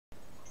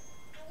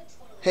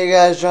Hey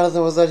guys,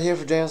 Jonathan was here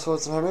for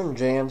JamSports 100 and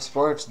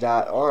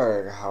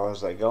JamSports.org. How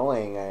is it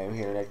going? I am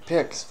here to make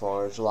picks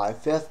for July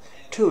 5th,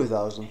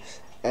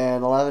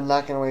 2011.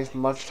 Not going to waste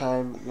much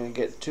time. I'm going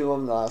to get to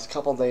them. The last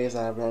couple days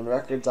I haven't had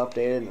records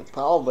updated, and it's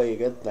probably a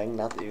good thing.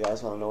 Not that you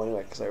guys want to know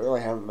anyway, because I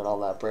really haven't been all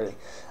that pretty.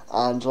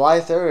 On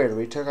July 3rd,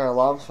 we took our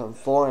lumps from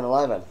 4 and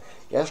 11.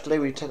 Yesterday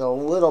we took a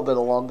little bit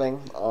of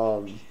lumping.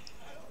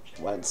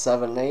 Went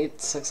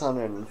 7-8,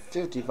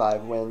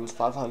 655 wins,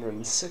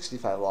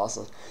 565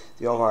 losses.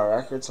 The overall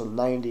record, so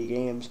 90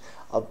 games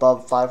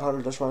above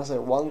 500. Just want to say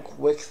one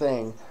quick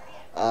thing.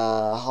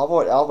 How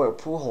about Albert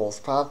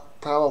Pujols?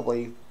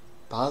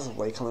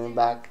 Possibly coming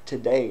back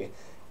today.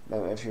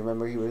 If you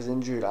remember, he was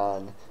injured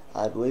on,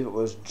 I believe it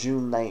was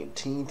June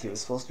 19th. He was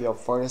supposed to be out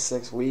 4 to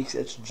 6 weeks.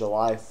 It's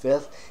July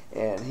 5th,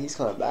 and he's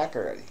coming back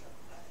already.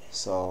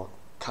 So,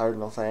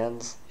 Cardinal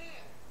fans,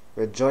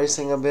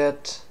 rejoicing a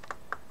bit.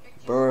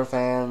 Brewer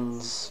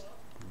fans,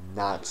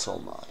 not so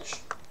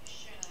much.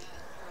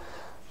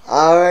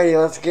 Alrighty,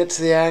 let's get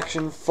to the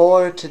action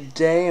for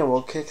today, and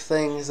we'll kick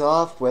things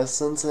off with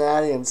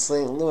Cincinnati and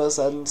St. Louis.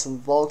 Edinson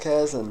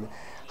Volquez and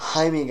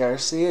Jaime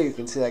Garcia. You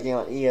can see that game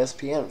on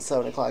ESPN at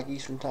 7 o'clock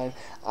Eastern Time.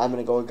 I'm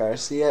going to go with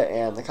Garcia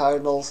and the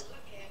Cardinals.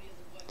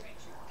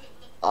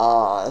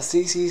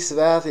 CC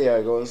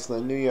Sabathia goes to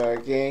the New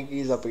York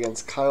Yankees up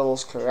against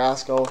Carlos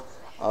Carrasco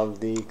of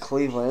the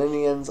Cleveland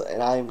Indians,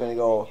 and I'm going to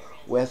go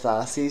with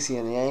CC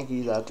and the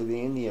Yankees to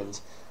the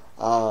Indians.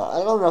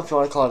 I don't know if you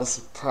want to call it a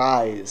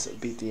surprise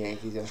beat the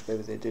Yankees yesterday,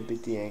 but they did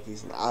beat the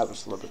Yankees, and I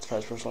was a little bit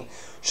surprised personally.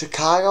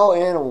 Chicago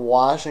and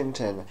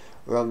Washington.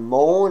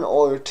 Ramon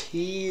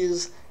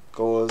Ortiz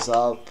goes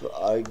up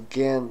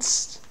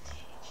against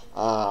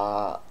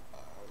Ross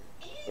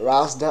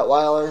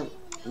Detweiler.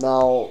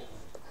 Now,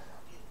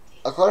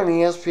 according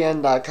to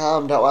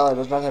ESPN.com, Detweiler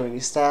does not have any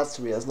stats,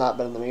 so he has not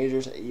been in the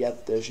majors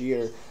yet this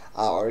year.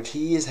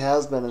 Ortiz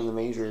has been in the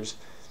majors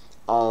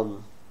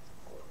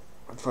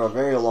for a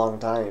very long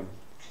time.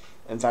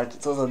 In fact,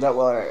 it says that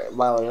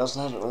Detweiler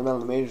hasn't really been in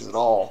the majors at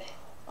all,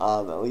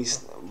 at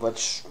least,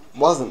 which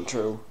wasn't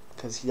true,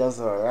 because he does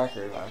have a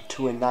record, a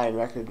 2-9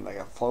 record, and like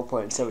a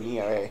 4.7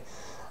 ERA.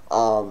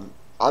 I'm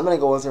going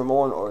to go with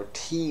Ramon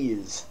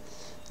Ortiz,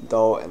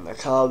 though, in the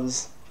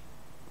Cubs.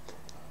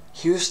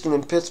 Houston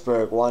and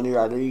Pittsburgh, Wandy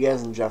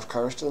Rodriguez and Jeff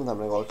Karstens. I'm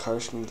going to go with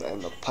Karstens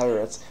and the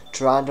Pirates.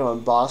 Toronto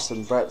and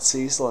Boston, Brett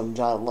Cecil and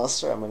John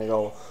Lester. I'm going to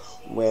go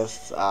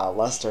with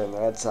Lester and the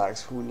Red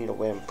Sox, who need a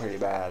win pretty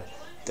bad.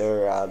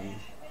 They're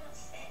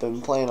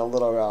been playing a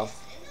little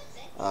rough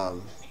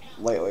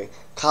lately.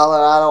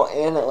 Colorado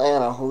and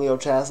Atlanta, Julio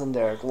Chas and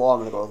Derek Lowe. I'm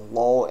going to go with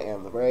Lowe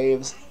and the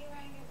Braves.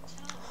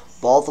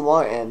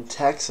 Baltimore and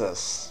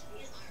Texas.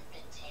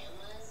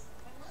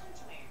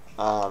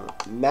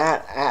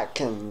 Mitch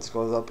Atkins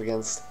goes up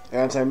against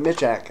Matt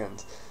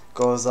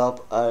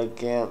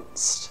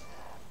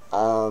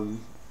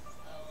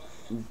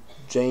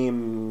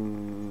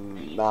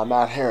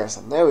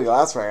Harrison. There we go.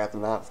 That's where I got the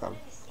Matt from.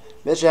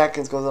 Mitch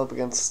Atkins goes up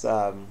against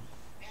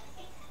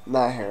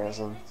Matt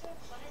Harrison,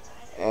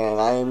 and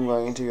I am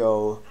going to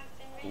go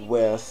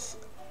with.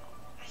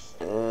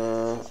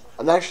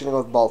 I'm actually going to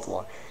go with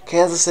Baltimore.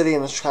 Kansas City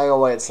and the Chicago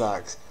White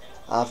Sox.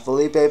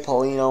 Felipe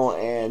Paulino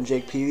and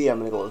Jake Peavy. I'm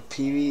going to go with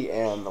Peavy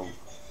and the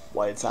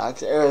White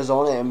Sox.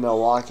 Arizona and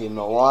Milwaukee.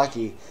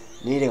 Milwaukee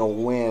needing a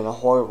win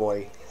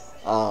horribly.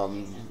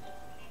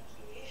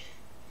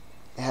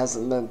 It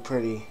hasn't been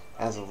pretty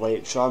as of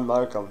late. Sean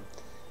Markham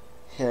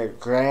hit a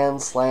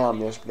grand slam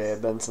yesterday.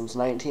 It's been since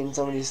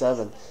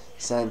 1977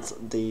 since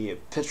the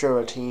pitcher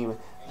of a team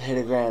hit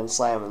a grand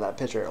slam and that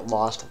pitcher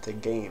lost the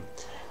game.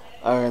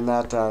 And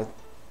that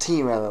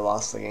team rather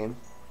lost the game.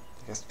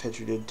 I guess the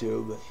pitcher did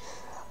too, but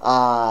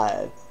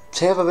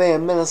Tampa Bay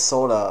and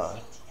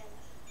Minnesota.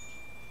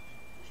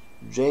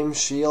 James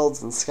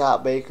Shields and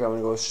Scott Baker. I'm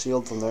going to go with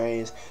Shields and the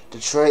Rays.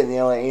 Detroit and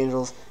the LA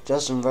Angels.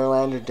 Justin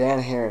Verlander, Dan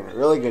Herron.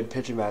 Really good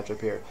pitching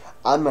matchup here.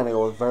 I'm going to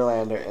go with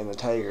Verlander and the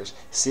Tigers.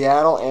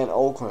 Seattle and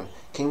Oakland.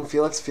 King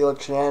Felix,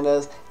 Felix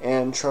Hernandez,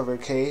 and Trevor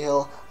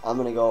Cahill. I'm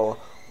going to go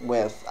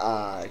with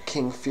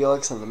King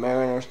Felix and the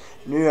Mariners.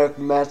 New York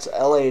Mets,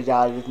 LA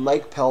Dodgers,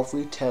 Mike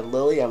Pelfrey, Ted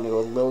Lilly. I'm going to go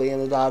with Lilly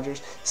and the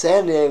Dodgers.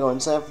 San Diego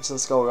and San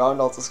Francisco round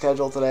out the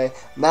schedule today.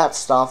 Matt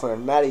Stauffer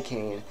and Matty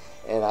Cain.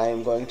 And I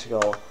am going to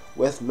go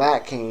with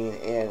Matt Cain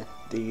and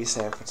the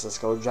San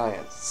Francisco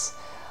Giants.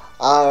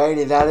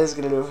 Alrighty, that is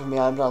going to do it for me.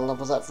 I'm John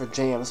Levelset for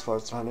JM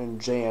Sports 100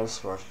 and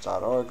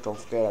JMSports.org. Don't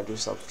forget, I do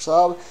sub for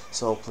sub,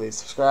 so please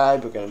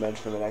subscribe. We're going to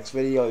mention in the next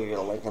video. You get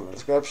a link in the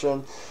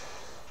description.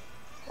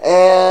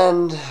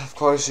 And, of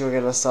course, you'll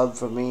get a sub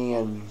from me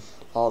and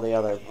all the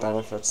other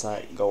benefits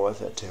that go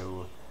with it,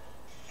 too,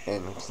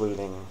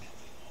 including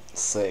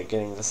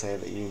getting to say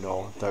that you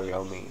know the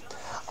real me.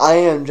 I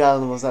am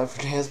Jonathan Levelset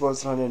for JM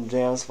Sports 100 and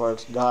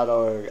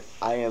JMSports.org.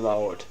 I am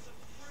out.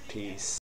 Peace.